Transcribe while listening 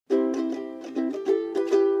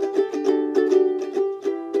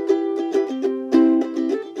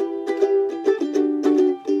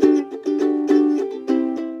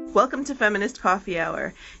Welcome to Feminist Coffee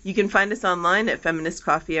Hour. You can find us online at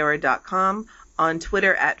feministcoffeehour.com, on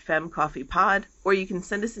Twitter at FemCoffeePod, or you can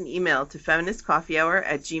send us an email to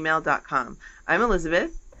feministcoffeehour@gmail.com. I'm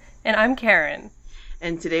Elizabeth. And I'm Karen.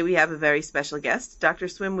 And today we have a very special guest. Dr.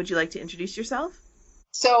 Swim, would you like to introduce yourself?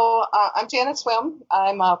 So I'm Janet Swim.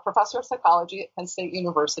 I'm a professor of psychology at Penn State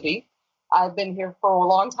University. I've been here for a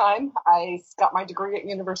long time. I got my degree at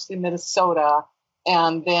University of Minnesota,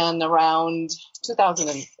 and then around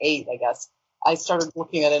 2008, I guess, I started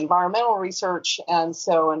looking at environmental research and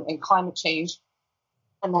climate change,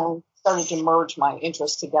 and then started to merge my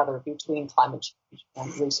interests together between climate change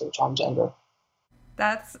and research on gender.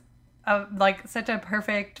 That's such a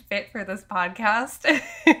perfect fit for this podcast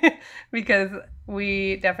because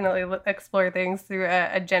we definitely explore things through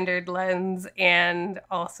a gendered lens and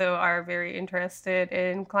also are very interested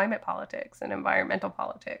in climate politics and environmental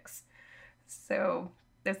politics. So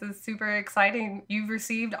this is super exciting. You've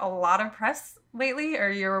received a lot of press lately, or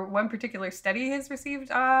your one particular study has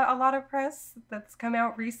received a lot of press that's come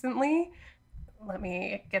out recently. Let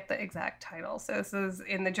me get the exact title. So this is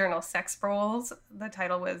in the journal Sex Roles. The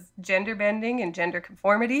title was Gender Bending and Gender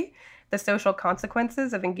Conformity, the Social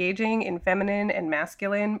Consequences of Engaging in Feminine and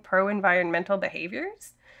Masculine Pro-Environmental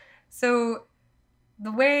Behaviors. So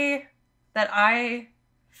the way that I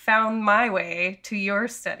found my way to your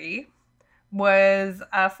study was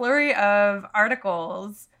a flurry of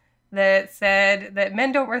articles that said that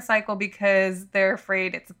men don't recycle because they're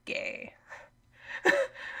afraid it's gay.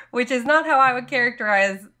 Which is not how I would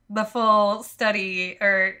characterize the full study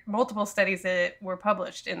or multiple studies that were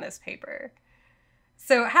published in this paper.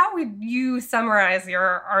 So how would you summarize your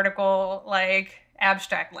article,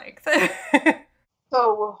 abstract length?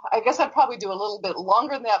 So I guess I'd probably do a little bit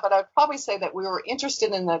longer than that, but I'd probably say that we were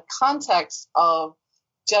interested in the context of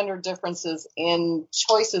gender differences in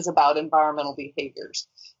choices about environmental behaviors.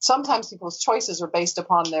 Sometimes people's choices are based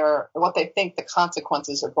upon what they think the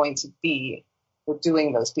consequences are going to be for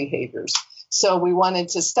doing those behaviors. So we wanted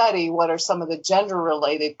to study what are some of the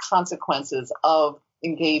gender-related consequences of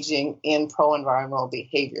engaging in pro-environmental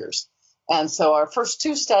behaviors. And so our first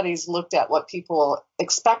two studies looked at what people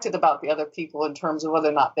expected about the other people in terms of whether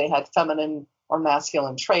or not they had feminine or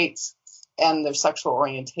masculine traits and their sexual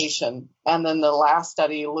orientation. And then the last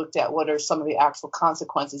study looked at what are some of the actual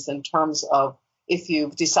consequences in terms of if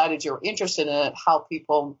you've decided you're interested in it, how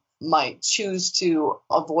people might choose to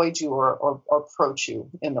avoid you or approach you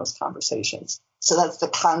in those conversations. So that's the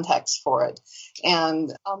context for it. And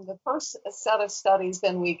the first set of studies,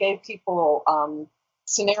 then we gave people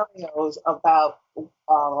scenarios about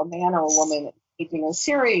a man or a woman engaging in a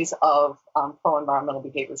series of pro-environmental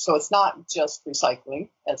behaviors. So it's not just recycling,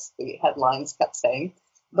 as the headlines kept saying,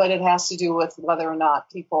 but it has to do with whether or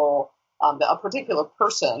not people, a particular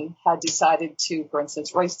person had decided to, for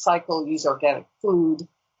instance, recycle, use organic food,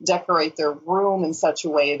 decorate their room in such a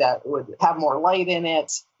way that would have more light in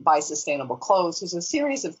it, buy sustainable clothes. There's a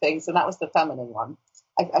series of things, and that was the feminine one.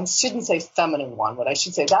 I shouldn't say feminine one, but I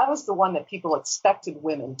should say that was the one that people expected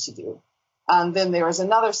women to do. And then there was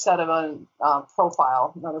another set of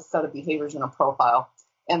another set of behaviors in a profile,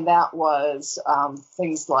 and that was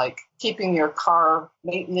things like keeping your car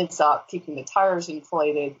maintenance up, keeping the tires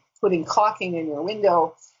inflated, putting caulking in your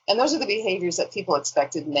window, and those are the behaviors that people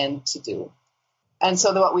expected men to do. And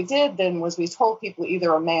so what we did then was we told people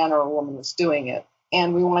either a man or a woman was doing it.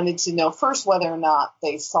 And we wanted to know first whether or not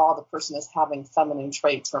they saw the person as having feminine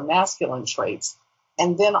traits or masculine traits.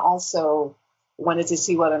 And then also wanted to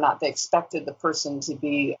see whether or not they expected the person to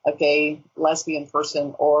be a gay, lesbian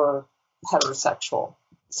person or heterosexual.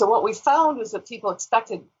 So what we found was that people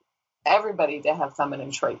expected everybody to have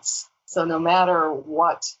feminine traits. So no matter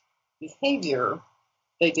what behavior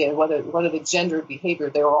they did, whether the gendered behavior,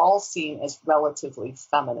 they were all seen as relatively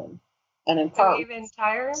feminine. And in part, even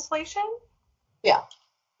tire inflation? Yeah.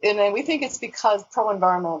 And then we think it's because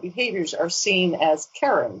pro-environmental behaviors are seen as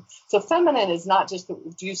caring. So feminine is not just,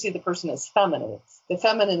 do you see the person as feminine? The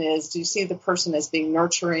feminine is, do you see the person as being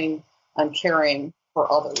nurturing and caring for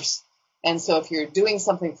others? And so if you're doing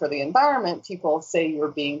something for the environment, people say you're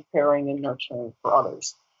being caring and nurturing for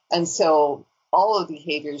others. And so all of the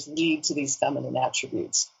behaviors lead to these feminine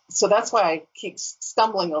attributes. So that's why I keep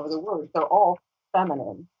stumbling over the word. They're all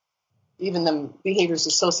feminine. Even the behaviors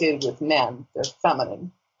associated with men, they're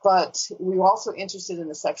feminine. But we were also interested in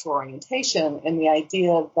the sexual orientation and the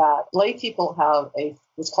idea that lay people have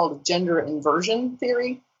what's called a gender inversion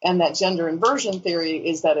theory. And that gender inversion theory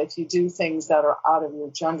is that if you do things that are out of your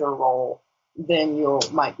gender role, then you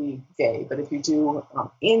might be gay. But if you do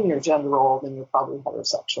in your gender role, then you're probably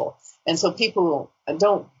heterosexual. And so people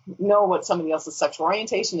don't know what somebody else's sexual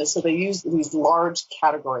orientation is, so they use these large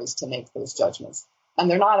categories to make those judgments. And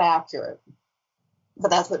they're not accurate, but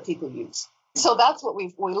that's what people use. So that's what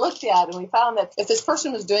we looked at, and we found that if this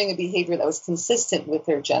person was doing a behavior that was consistent with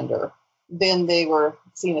their gender, then they were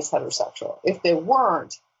seen as heterosexual. If they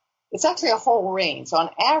weren't, it's actually a whole range. So on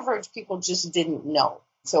average, people just didn't know.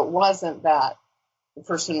 So it wasn't that the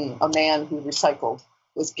person, a man who recycled,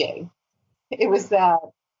 was gay. It was that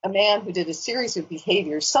a man who did a series of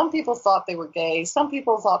behaviors, some people thought they were gay, some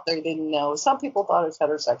people thought they didn't know, some people thought it was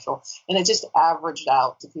heterosexual, and it just averaged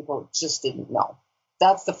out to people who just didn't know.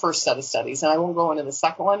 That's the first set of studies, and I won't go into the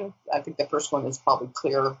second one. I think the first one is probably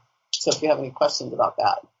clear, so if you have any questions about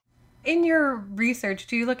that. In your research,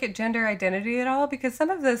 do you look at gender identity at all? Because some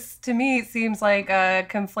of this, to me, seems like a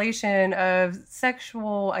conflation of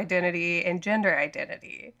sexual identity and gender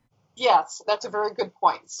identity. Yes, that's a very good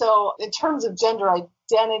point. So in terms of gender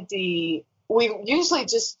identity, we usually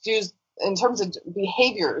just use, in terms of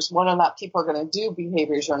behaviors, whether or not people are going to do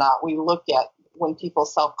behaviors or not, we look at when people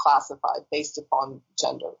self-classify based upon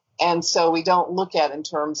gender. And so we don't look at in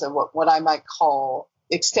terms of what I might call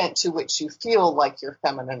extent to which you feel like you're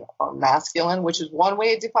feminine or masculine, which is one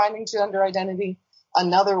way of defining gender identity.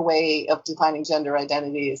 Another way of defining gender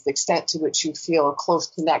identity is the extent to which you feel a close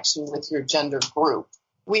connection with your gender group.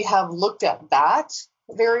 We have looked at that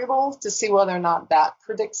variable to see whether or not that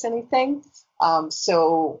predicts anything.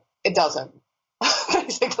 So it doesn't,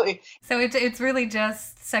 basically. So it's really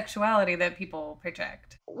just sexuality that people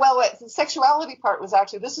project. Well, the sexuality part was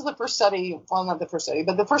actually, this is the first study, well, not the first study,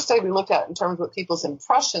 but the first study we looked at in terms of what people's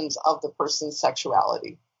impressions of the person's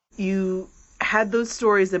sexuality. You had those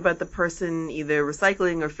stories about the person either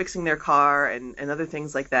recycling or fixing their car and other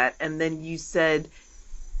things like that. And then you said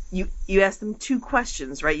you asked them two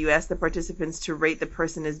questions, right? You asked the participants to rate the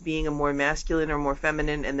person as being a more masculine or more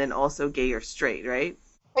feminine, and then also gay or straight, right?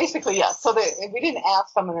 Basically, yes. So we didn't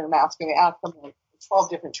ask feminine or masculine. We asked them like 12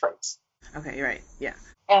 different traits. Okay, you're right. Yeah.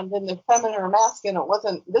 And then the feminine or masculine, it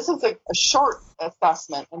wasn't, this is a short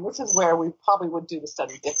assessment, and this is where we probably would do the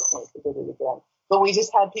study differently if we did it again. But we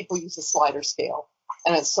just had people use a slider scale.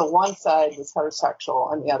 And so one side was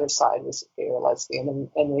heterosexual and the other side was gay or lesbian,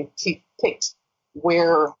 and they picked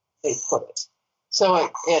where they put it. So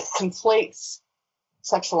it conflates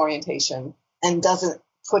sexual orientation and doesn't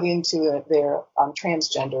put into it their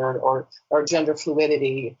transgender or gender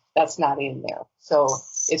fluidity. That's not in there. So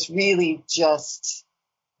it's really just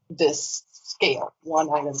this scale, one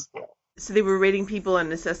item scale. So they were rating people on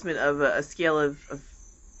an assessment of a scale of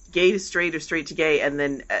gay to straight or straight to gay, and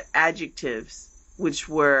then adjectives which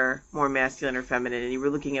were more masculine or feminine, and you were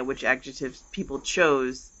looking at which adjectives people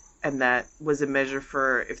chose, and that was a measure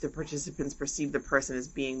for if the participants perceived the person as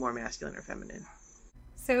being more masculine or feminine.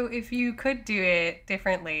 So if you could do it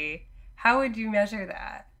differently, how would you measure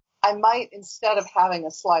that? I might, instead of having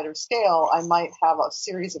a slider scale, I might have a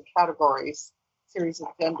series of categories, series of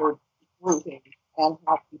gender grouping, and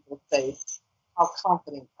have people say, how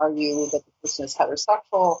confident are you that the person is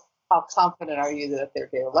heterosexual? How confident are you that they're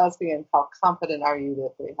gay or lesbian? How confident are you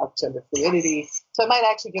that they have gender fluidity? So I might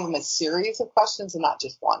actually give them a series of questions and not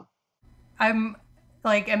just one. I'm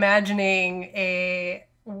like imagining a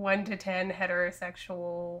 1 to 10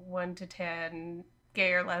 heterosexual, 1 to 10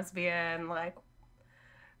 gay or lesbian, like.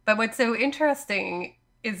 But what's so interesting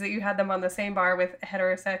is that you had them on the same bar with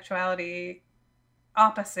heterosexuality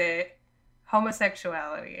opposite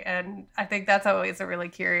homosexuality. And I think that's always a really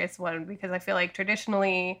curious one, because I feel like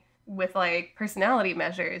traditionally with like personality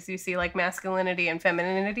measures, you see like masculinity and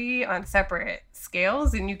femininity on separate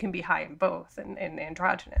scales, and you can be high in both and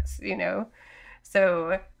androgynous, you know?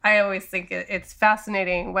 So I always think it's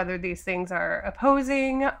fascinating whether these things are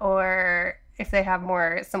opposing or if they have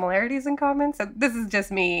more similarities in common. So this is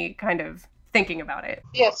just me kind of thinking about it.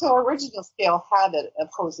 Yeah, so our original scale had it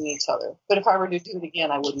opposing each other. But if I were to do it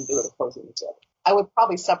again, I wouldn't do it opposing each other. I would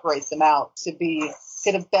probably separate them out to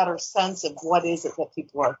get a better sense of what is it that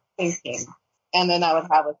people are thinking. And then I would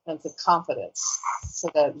have a sense of confidence. So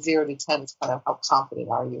that 0 to 10 is kind of how confident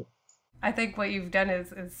are you. I think what you've done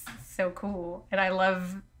is so cool. And I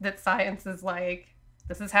love that science is like,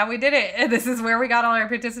 this is how we did it. And this is where we got all our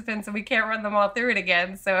participants, and we can't run them all through it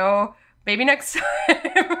again. So maybe next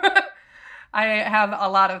time. I have a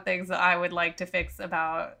lot of things that I would like to fix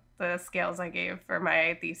about the scales I gave for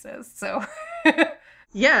my thesis. So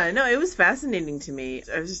yeah, no, it was fascinating to me.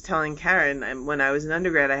 I was just telling Karen, when I was an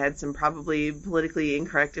undergrad, I had some probably politically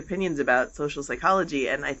incorrect opinions about social psychology.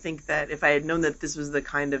 And I think that if I had known that this was the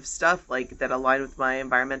kind of stuff like that aligned with my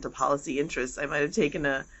environmental policy interests, I might have taken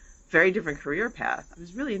a very different career path. It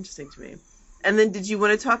was really interesting to me. And then did you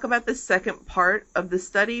want to talk about the second part of the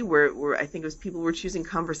study where I think it was people were choosing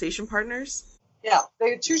conversation partners? Yeah,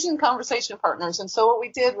 they were choosing conversation partners. And so what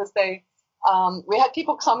we did was we had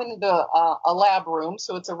people come into a lab room.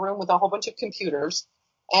 So it's a room with a whole bunch of computers.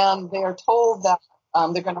 And they are told that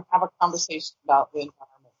they're going to have a conversation about the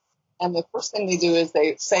environment. And the first thing they do is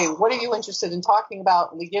they say, what are you interested in talking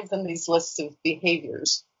about? And we give them these lists of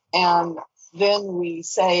behaviors. And then we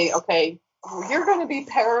say, okay, you're going to be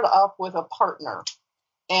paired up with a partner.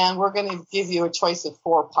 And we're going to give you a choice of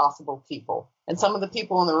 4 possible people. And some of the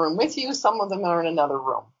people in the room with you, some of them are in another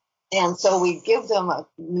room. And so we give them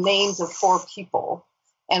names of 4 people.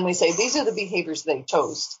 And we say, these are the behaviors they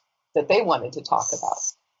chose that they wanted to talk about.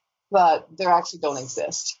 But they actually don't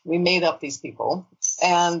exist. We made up these people.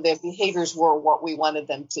 And their behaviors were what we wanted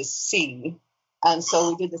them to see. And so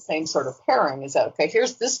we did the same sort of pairing. Is that, okay,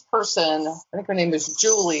 here's this person. I think her name is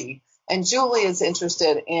Julie. And Julie is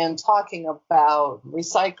interested in talking about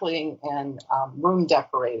recycling and room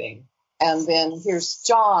decorating. And then here's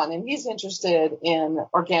John, and he's interested in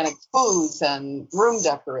organic foods and room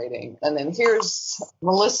decorating. And then here's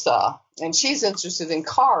Melissa, and she's interested in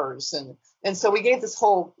cars. And so we gave this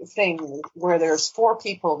whole thing where there's 4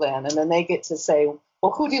 people then, and then they get to say,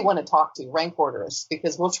 well, who do you want to talk to? Rank order us,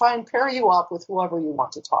 because we'll try and pair you up with whoever you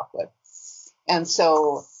want to talk with. And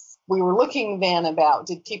so we were looking then about,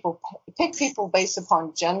 did people pick people based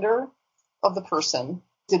upon gender of the person?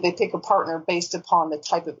 Did they pick a partner based upon the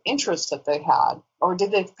type of interest that they had? Or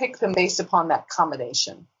did they pick them based upon that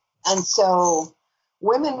combination? And so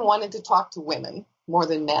women wanted to talk to women more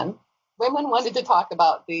than men. Women wanted to talk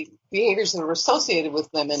about the behaviors that were associated with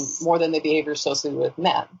women more than the behaviors associated with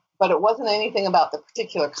men. But it wasn't anything about the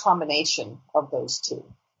particular combination of those two.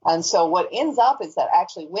 And so what ends up is that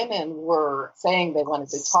actually women were saying they wanted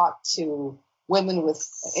to talk to women with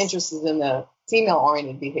interests in the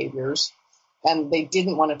female-oriented behaviors, and they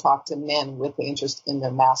didn't want to talk to men with the interest in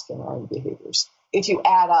the masculine-oriented behaviors. If you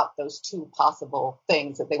add up those 2 possible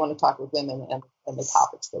things that they want to talk with women and the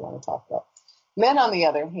topics they want to talk about. Men, on the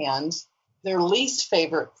other hand, their least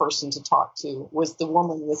favorite person to talk to was the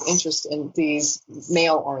woman with interest in these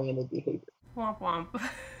male-oriented behaviors. Womp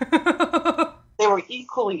womp. They were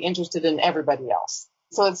equally interested in everybody else.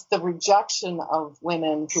 So it's the rejection of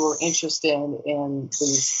women who are interested in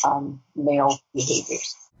these male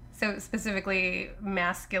behaviors. So specifically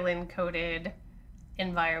masculine-coded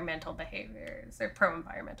environmental behaviors or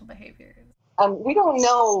pro-environmental behaviors. We don't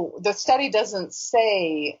know. The study doesn't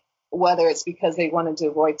say whether it's because they wanted to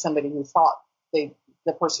avoid somebody who thought the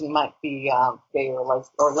person might be gay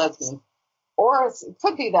or lesbian. Or it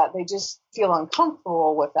could be that they just feel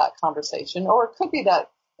uncomfortable with that conversation. Or it could be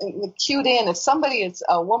that cued in, if somebody is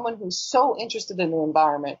a woman who's so interested in the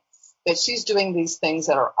environment that she's doing these things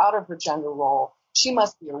that are out of her gender role, she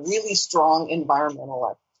must be a really strong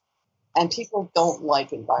environmentalist. And people don't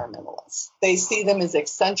like environmentalists. They see them as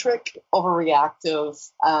eccentric, overreactive,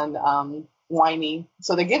 and whiny.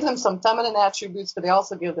 So they give them some feminine attributes, but they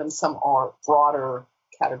also give them some broader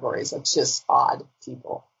categories of just odd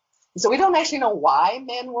people. So we don't actually know why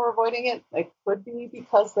men were avoiding it. It could be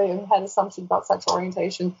because they had assumptions about sexual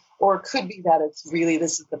orientation, or it could be that it's really,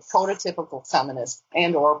 this is the prototypical feminist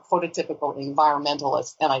and or prototypical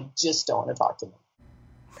environmentalist, and I just don't want to talk to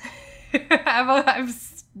them. I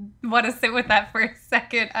want to sit with that for a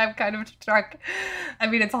second. I'm kind of struck. I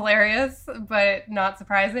mean, it's hilarious, but not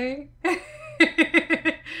surprising.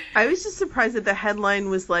 I was just surprised that the headline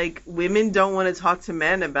was like, women don't want to talk to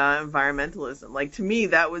men about environmentalism. Like, to me,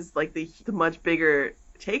 that was like the much bigger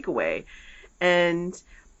takeaway. And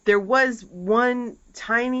there was one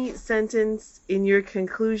tiny sentence in your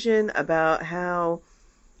conclusion about how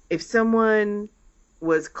if someone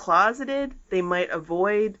was closeted, they might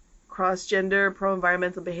avoid cross-gender,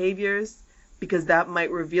 pro-environmental behaviors because that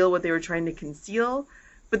might reveal what they were trying to conceal.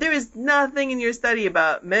 But there is nothing in your study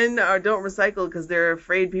about men don't recycle because they're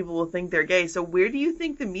afraid people will think they're gay. So where do you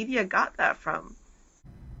think the media got that from?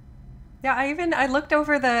 Yeah, I looked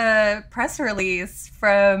over the press release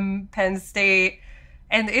from Penn State,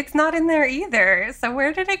 and it's not in there either. So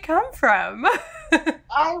where did it come from?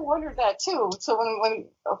 I wondered that too. So when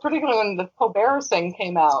particularly when the Colbert thing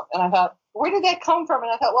came out, and I thought, where did that come from?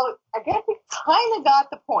 And I thought, well, I guess it kind of got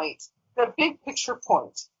the point, the big picture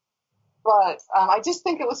point. But I just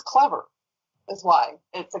think it was clever, is why.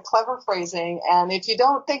 It's a clever phrasing. And if you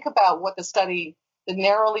don't think about what the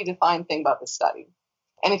narrowly defined thing about the study,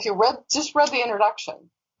 and if you just read the introduction,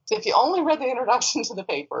 so if you only read the introduction to the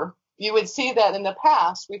paper, you would see that in the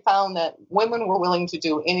past, we found that women were willing to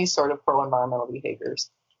do any sort of pro-environmental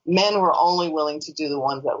behaviors. Men were only willing to do the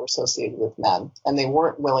ones that were associated with men, and they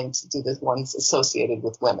weren't willing to do the ones associated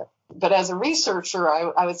with women. But as a researcher,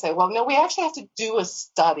 I would say, well, no, we actually have to do a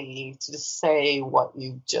study to say what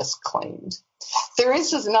you just claimed. There is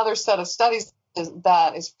just another set of studies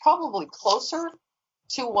that is probably closer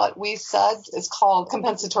to what we said. It's called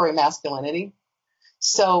compensatory masculinity.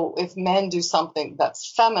 So if men do something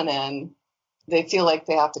that's feminine, they feel like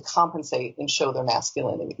they have to compensate and show their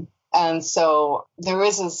masculinity. And so there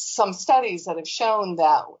is some studies that have shown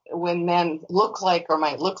that when men look like or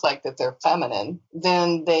might look like that they're feminine,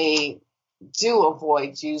 then they do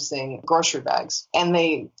avoid using grocery bags, and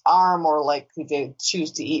they are more likely to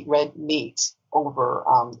choose to eat red meat over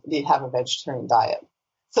have a vegetarian diet.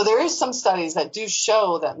 So there is some studies that do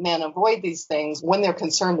show that men avoid these things when they're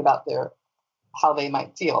concerned about how they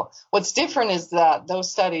might feel. What's different is that those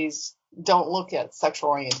studies don't look at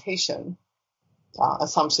sexual orientation.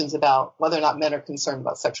 Assumptions about whether or not men are concerned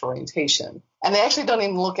about sexual orientation. And they actually don't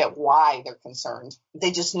even look at why they're concerned.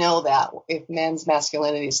 They just know that if men's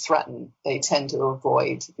masculinity is threatened, they tend to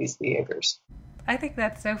avoid these behaviors. I think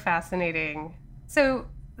that's so fascinating. So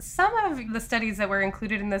some of the studies that were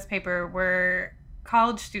included in this paper were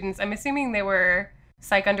college students. I'm assuming they were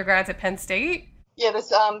psych undergrads at Penn State. Yeah,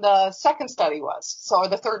 the second study was, or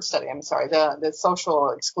the third study, I'm sorry, the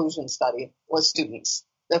social exclusion study was students.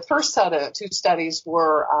 The first set of two studies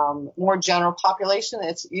were more general population.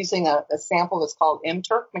 It's using a sample that's called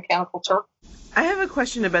MTurk, Mechanical Turk. I have a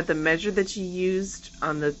question about the measure that you used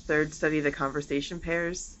on the third study, the conversation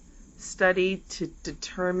pairs study, to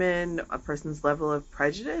determine a person's level of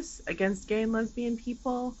prejudice against gay and lesbian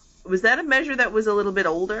people. Was that a measure that was a little bit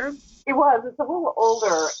older? It was. It's a little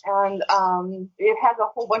older, and it has a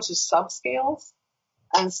whole bunch of subscales.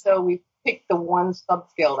 And so we picked the one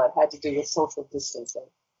subscale that had to do with social distancing.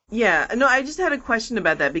 Yeah, no, I just had a question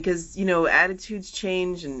about that because, attitudes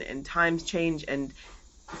change and times change, and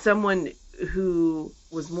someone who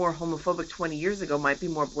was more homophobic 20 years ago might be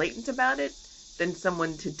more blatant about it than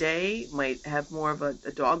someone today might have more of a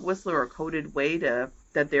dog whistle or a coded way that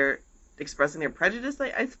they're expressing their prejudice,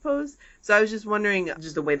 I suppose. So I was just wondering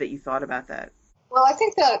just the way that you thought about that. Well, I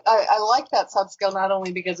think that I like that subscale not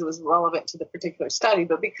only because it was relevant to the particular study,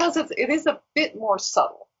 but because it is a bit more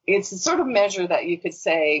subtle. It's a sort of measure that you could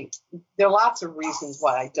say there are lots of reasons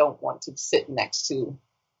why I don't want to sit next to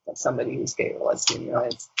somebody who's gay or lesbian.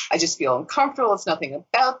 I just feel uncomfortable. It's nothing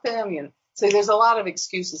about them. So there's a lot of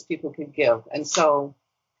excuses people could give. And so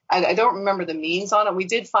I don't remember the means on it. We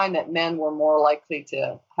did find that men were more likely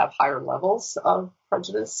to have higher levels of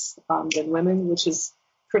prejudice than women, which is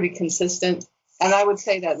pretty consistent. And I would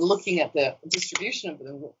say that looking at the distribution of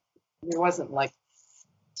them, there wasn't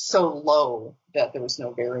so low that there was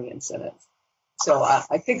no variance in it. So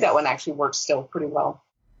I think that one actually works still pretty well.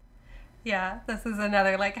 Yeah, this is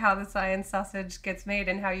another how the science sausage gets made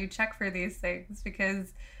and how you check for these things,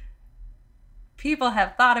 because people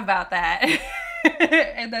have thought about that.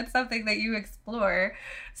 And that's something that you explore.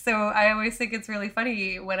 So I always think it's really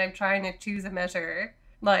funny when I'm trying to choose a measure,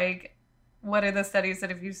 what are the studies that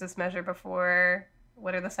have used this measure before?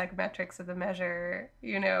 What are the psychometrics of the measure,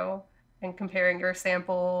 and comparing your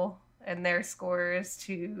sample and their scores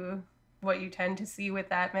to what you tend to see with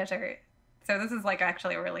that measure. So this is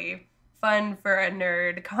actually a really fun for a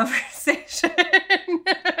nerd conversation.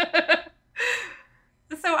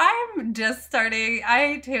 So I'm just starting.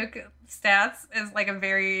 I took stats as a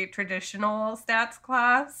very traditional stats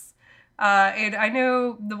class. And I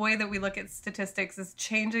know the way that we look at statistics is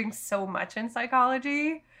changing so much in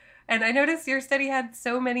psychology. And I noticed your study had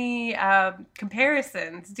so many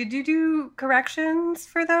comparisons. Did you do corrections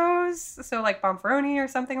for those? So Bonferroni or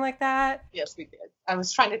something like that? Yes, we did. I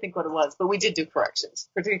was trying to think what it was, but we did do corrections,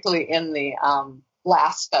 particularly in the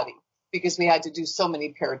last study, because we had to do so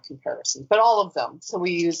many paired comparisons, but all of them. So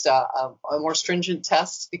we used a more stringent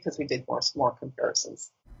test because we did more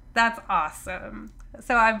comparisons. That's awesome.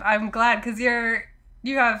 So I'm glad, because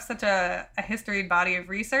you have such a historied body of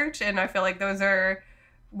research, and I feel like those are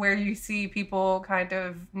where you see people kind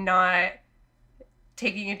of not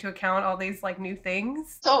taking into account all these new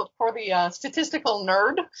things. So for the statistical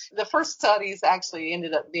nerd, the first studies actually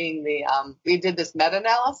ended up being we did this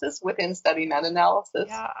meta-analysis within study meta-analysis.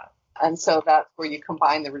 Yeah. And so that's where you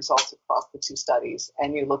combine the results across the two studies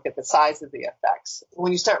and you look at the size of the effects.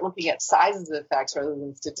 When you start looking at sizes of effects rather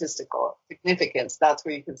than statistical significance, that's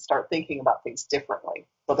where you can start thinking about things differently.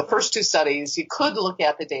 So the first two studies, you could look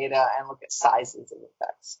at the data and look at sizes of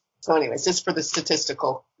effects. So anyways, just for the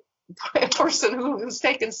statistical person who's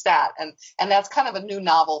taken stat, and that's kind of a new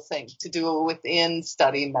novel thing to do within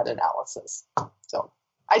study meta-analysis. So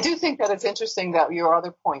I do think that it's interesting that your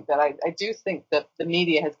other point that I do think that the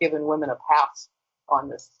media has given women a pass on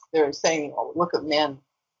this. They're saying, oh, look at men,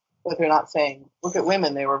 but they're not saying, look at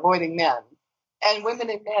women. They were avoiding men. And women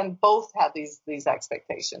and men both had these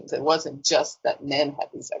expectations. It wasn't just that men had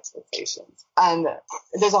these expectations. And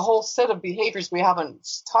there's a whole set of behaviors we haven't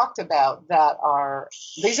talked about that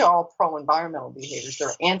these are all pro-environmental behaviors. They're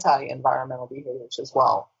anti-environmental behaviors as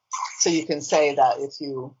well. So you can say that if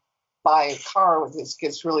you buy a car which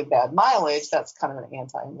gets really bad mileage, that's kind of an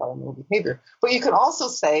anti-environmental behavior. But you can also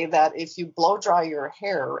say that if you blow dry your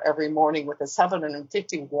hair every morning with a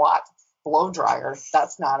 750-watt blow dryer,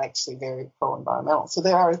 that's not actually very pro-environmental. So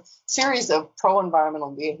there are a series of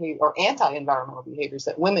pro-environmental behavior or anti-environmental behaviors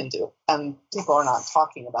that women do, and people are not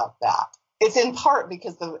talking about that. It's in part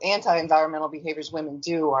because the anti-environmental behaviors women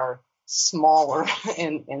do are smaller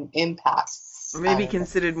in impact. Or maybe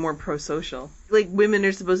considered more pro-social. Like, women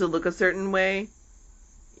are supposed to look a certain way,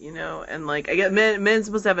 and like, I get men's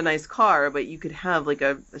supposed to have a nice car, but you could have like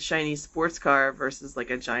a shiny sports car versus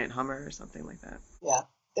like a giant Hummer or something like that. Yeah.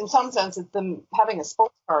 In some sense, having a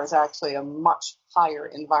sports car is actually a much higher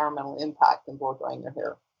environmental impact than blow drying your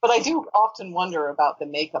hair. But I do often wonder about the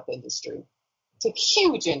makeup industry. It's a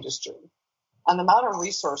huge industry, and the amount of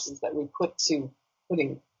resources that we put to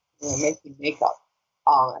making makeup,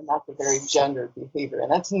 and that's a very gendered behavior, and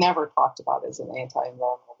that's never talked about as an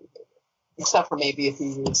anti-environmental behavior, except for maybe if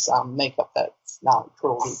you use makeup that's not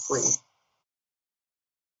cruelty-free.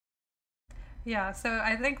 Yeah, so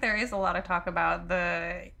I think there is a lot of talk about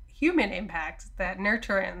the human impact, that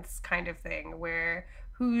nurturance kind of thing, where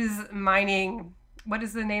who's mining, what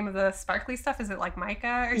is the name of the sparkly stuff? Is it like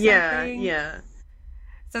mica or something? Yeah.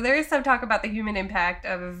 So there is some talk about the human impact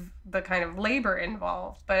of the kind of labor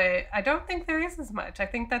involved, but I don't think there is as much. I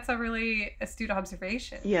think that's a really astute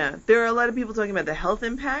observation. Yeah, there are a lot of people talking about the health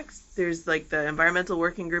impacts. There's like the Environmental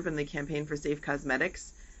Working Group and the Campaign for Safe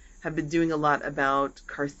Cosmetics have been doing a lot about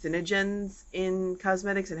carcinogens in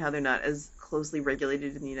cosmetics and how they're not as closely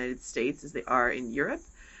regulated in the United States as they are in Europe.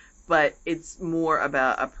 But it's more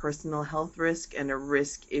about a personal health risk and a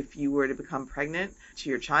risk if you were to become pregnant to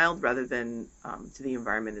your child rather than to the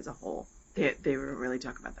environment as a whole. They don't really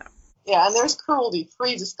talk about that. Yeah, and there's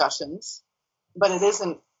cruelty-free discussions, but it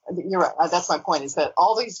isn't, you're right, that's my point, is that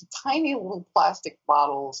all these tiny little plastic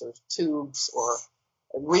bottles or tubes or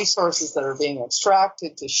resources that are being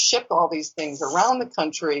extracted to ship all these things around the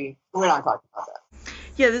country, we're not talking about that.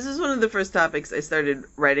 Yeah, this is one of the first topics I started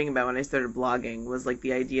writing about when I started blogging, was like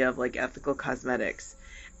the idea of like ethical cosmetics.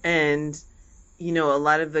 And, a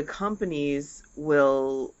lot of the companies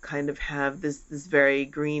will kind of have this very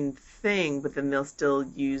green thing, but then they'll still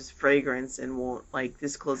use fragrance and won't like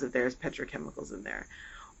disclose that there's petrochemicals in there.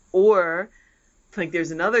 Or like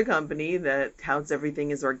there's another company that touts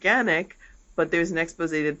everything as organic, but there's an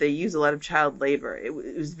expose that they use a lot of child labor. It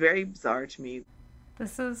was very bizarre to me.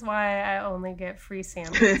 This is why I only get free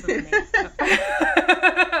samples of makeup.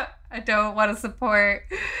 I don't want to support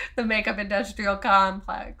the makeup industrial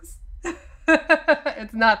complex.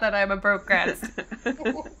 It's not that I'm a broke grad.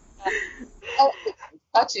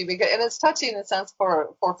 Touchy, and it's touchy in a sense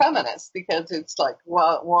for feminists, because it's like,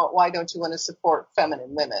 well, why don't you want to support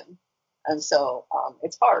feminine women? And so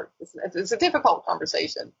it's hard. It's a difficult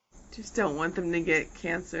conversation. Just don't want them to get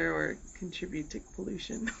cancer or contribute to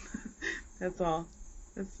pollution. That's all.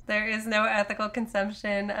 There is no ethical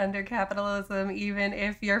consumption under capitalism, even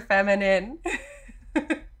if you're feminine.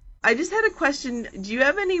 I just had a question. Do you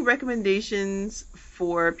have any recommendations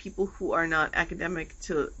for people who are not academic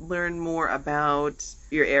to learn more about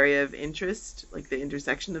your area of interest, like the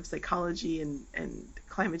intersection of psychology and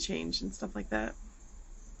climate change and stuff like that?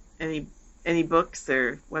 Any books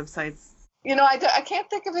or websites? I can't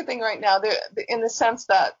think of anything right now. There, in the sense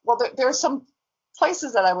that, there are some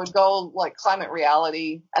places that I would go, like Climate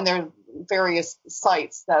Reality, and there are various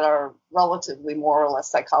sites that are relatively more or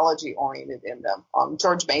less psychology oriented in them.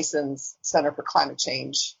 George Mason's Center for Climate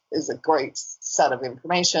Change is a great set of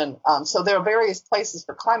information. So there are various places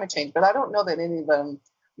for climate change, but I don't know that any of them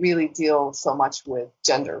really deal so much with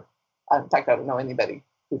gender. In fact, I don't know anybody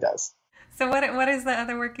who does. So what is the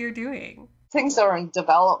other work you're doing? Things that are in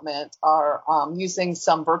development are using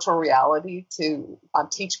some virtual reality to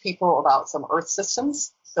teach people about some Earth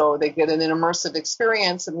systems. So they get an immersive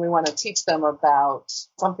experience, and we want to teach them about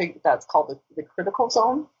something that's called the critical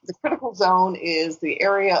zone. The critical zone is the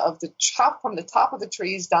area of the top, from the top of the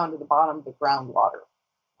trees down to the bottom of the groundwater.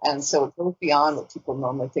 And so it goes beyond what people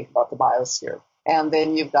normally think about the biosphere. And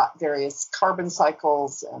then you've got various carbon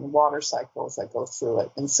cycles and water cycles that go through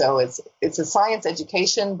it. And so it's a science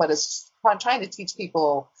education, but it's trying to teach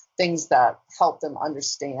people things that help them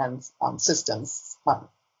understand systems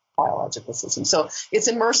biological system. So it's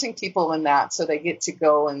immersing people in that, so they get to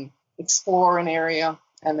go and explore an area,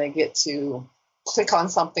 and they get to click on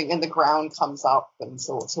something and the ground comes up. And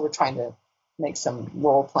so we're trying to make some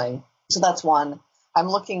role playing. So that's one. I'm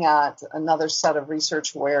looking at another set of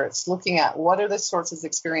research where it's looking at what are the sorts of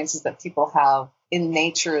experiences that people have in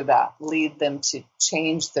nature that lead them to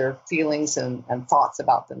change their feelings and thoughts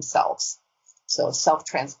about themselves. So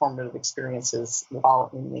self-transformative experiences while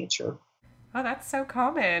in nature. Oh, that's so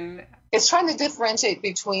common. It's trying to differentiate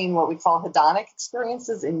between what we call hedonic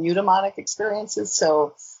experiences and eudaimonic experiences.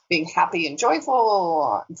 So being happy and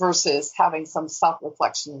joyful versus having some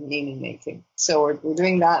self-reflection and meaning making. So we're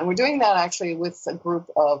doing that. And we're doing that actually with a group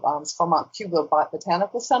of, it's called Mount Cuba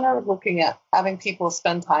Botanical Center, looking at having people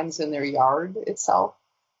spend times in their yard itself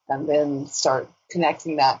and then start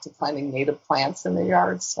connecting that to planting native plants in their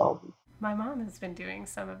yard. So my mom has been doing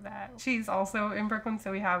some of that. She's also in Brooklyn,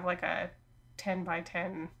 so we have like a 10 by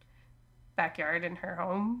 10 backyard in her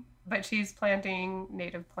home, but she's planting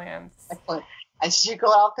native plants. Excellent. And she should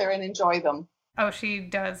go out there and enjoy them. Oh, she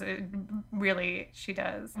does. She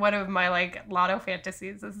does. One of my lotto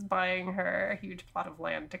fantasies is buying her a huge plot of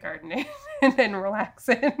land to garden in and then relax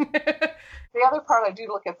in. The other part, I do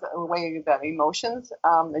look at the way that emotions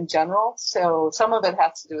in general. So some of it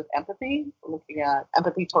has to do with empathy, looking at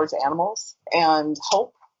empathy towards animals, and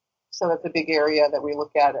hope. So that's a big area that we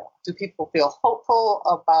look at. Do people feel hopeful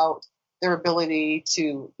about their ability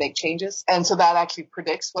to make changes? And so that actually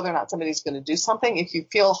predicts whether or not somebody's going to do something. If you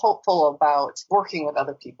feel hopeful about working with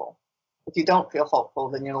other people, if you don't feel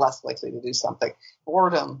hopeful, then you're less likely to do something.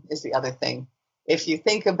 Boredom is the other thing. If you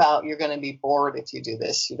think about you're going to be bored if you do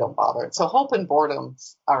this, you don't bother. So hope and boredom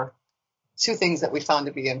are two things that we found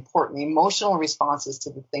to be important, emotional responses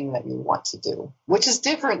to the thing that you want to do, which is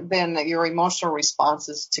different than your emotional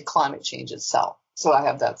responses to climate change itself. So I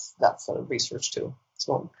have that sort of research too.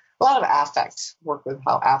 So a lot of affect, work with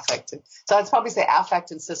how affected. So I'd probably say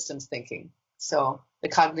affect and systems thinking. So the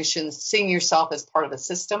cognition, seeing yourself as part of a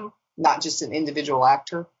system, not just an individual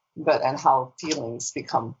actor, and how feelings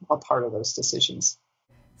become a part of those decisions.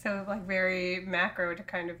 So very macro to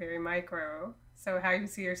kind of very micro. So how you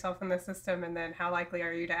see yourself in the system, and then how likely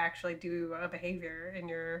are you to actually do a behavior in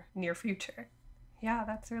your near future? Yeah,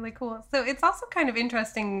 that's really cool. So it's also kind of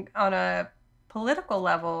interesting on a political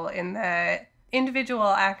level in that individual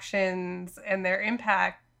actions and their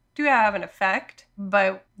impact do have an effect,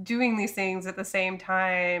 but doing these things at the same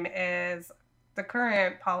time as the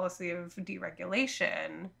current policy of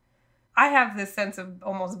deregulation, I have this sense of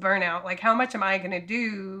almost burnout. How much am I going to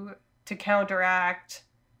do to counteract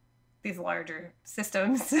these larger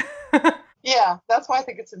systems? Yeah, that's why I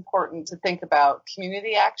think it's important to think about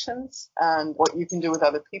community actions and what you can do with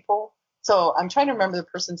other people. So I'm trying to remember the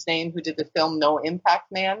person's name who did the film No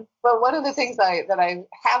Impact Man. But one of the things that I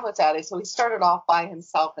have with that is, so he started off by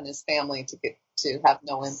himself and his family to have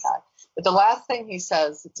no impact. But the last thing he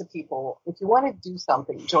says to people, if you want to do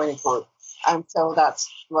something, join a group. And so that's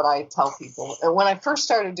what I tell people. And when I first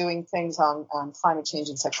started doing things on climate change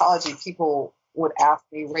and psychology, people would ask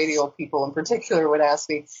me, radio people in particular would ask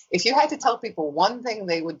me, if you had to tell people one thing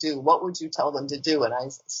they would do, what would you tell them to do? And I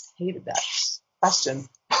hated that question.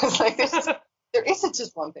 There isn't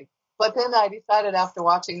just one thing. But then I decided after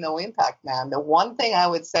watching No Impact Man, the one thing I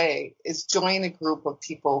would say is join a group of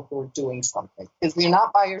people who are doing something. Because you're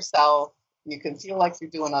not by yourself. You can feel like you're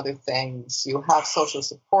doing other things. You have social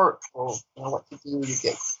support for what to do.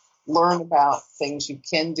 You learn about things you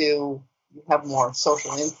can do. You have more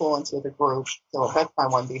social influence with a group. So that's my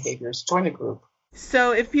one behavior, is join a group.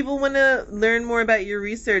 So if people want to learn more about your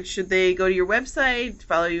research, should they go to your website,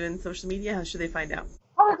 follow you in social media? How should they find out?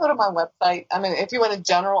 Probably go to my website. I mean, if you want a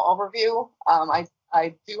general overview, I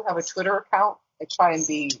do have a Twitter account. I try and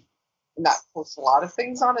not post a lot of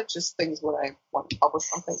things on it, just things when I want to publish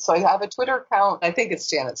something. So I have a Twitter account. I think it's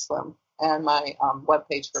Janet Swim, and my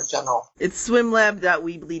webpage for general. It's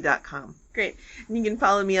swimlab.weebly.com. Great. And you can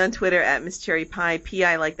follow me on Twitter at Miss Cherry Pie,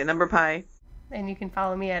 P-I like the number pi. And you can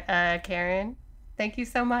follow me at Karen. Thank you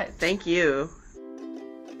so much. Thank you.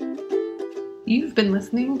 You've been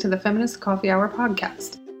listening to the Feminist Coffee Hour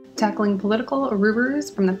podcast, tackling political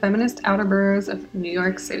arubers from the feminist outer boroughs of New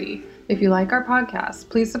York City. If you like our podcast,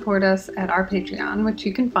 please support us at our Patreon, which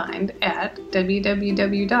you can find at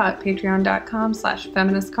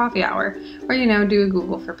www.patreon.com/feministcoffeehour, or, do a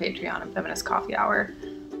Google for Patreon and Feminist Coffee Hour.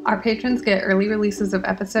 Our patrons get early releases of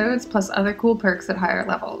episodes, plus other cool perks at higher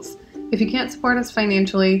levels. If you can't support us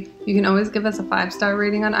financially, you can always give us a 5-star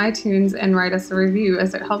rating on iTunes and write us a review,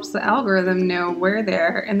 as it helps the algorithm know we're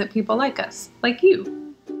there and that people like us, like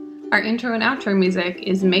you. Our intro and outro music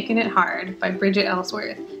is Making It Hard by Bridget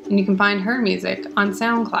Ellsworth, and you can find her music on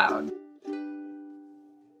SoundCloud.